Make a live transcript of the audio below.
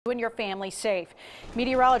And your family safe.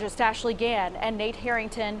 Meteorologist Ashley Gann and Nate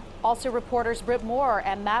Harrington, also reporters Britt Moore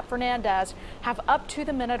and Matt Fernandez, have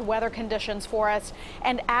up-to-the-minute weather conditions for us.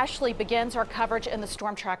 And Ashley begins our coverage in the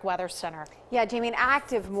Storm Track Weather Center. Yeah, Jamie, an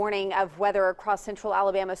active morning of weather across central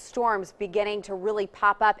Alabama. Storms beginning to really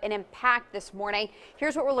pop up and impact this morning.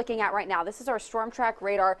 Here's what we're looking at right now. This is our Storm Track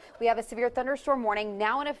radar. We have a severe thunderstorm warning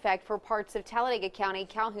now in effect for parts of Talladega County,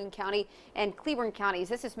 Calhoun County, and Cleburne counties.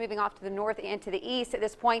 This is moving off to the north and to the east at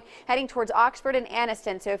this point, heading towards Oxford and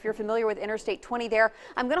Anniston. So if you're familiar with Interstate 20 there,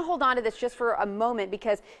 I'm going to hold on to this just for a moment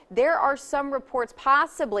because there are some reports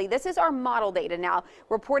possibly, this is our model data now,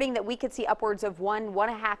 reporting that we could see upwards of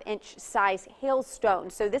 1.5 inch size hailstone.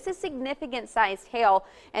 So this is significant sized hail,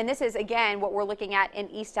 and this is again what we're looking at in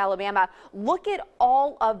East Alabama. Look at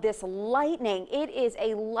all of this lightning. It is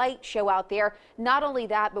a light show out there. Not only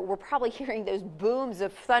that, but we're probably hearing those booms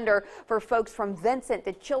of thunder for folks from Vincent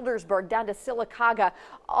to Childersburg down to Sylacauga,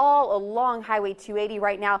 all along Highway 280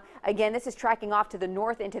 right now. Again, this is tracking off to the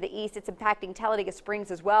north and to the east. It's impacting Talladega Springs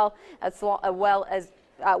as well as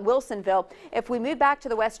Wilsonville. If we move back to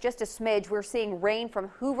the west just a smidge, we're seeing rain from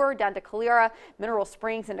Hoover down to Calera, Mineral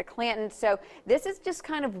Springs into Clanton. So this is just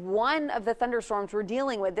kind of one of the thunderstorms we're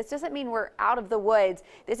dealing with. This doesn't mean we're out of the woods.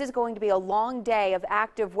 This is going to be a long day of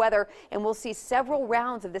active weather, and we'll see several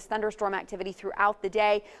rounds of this thunderstorm activity throughout the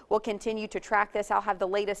day. We'll continue to track this. I'll have the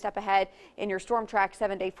latest up ahead in your Storm Track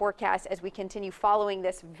 7-day forecast as we continue following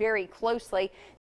this very closely.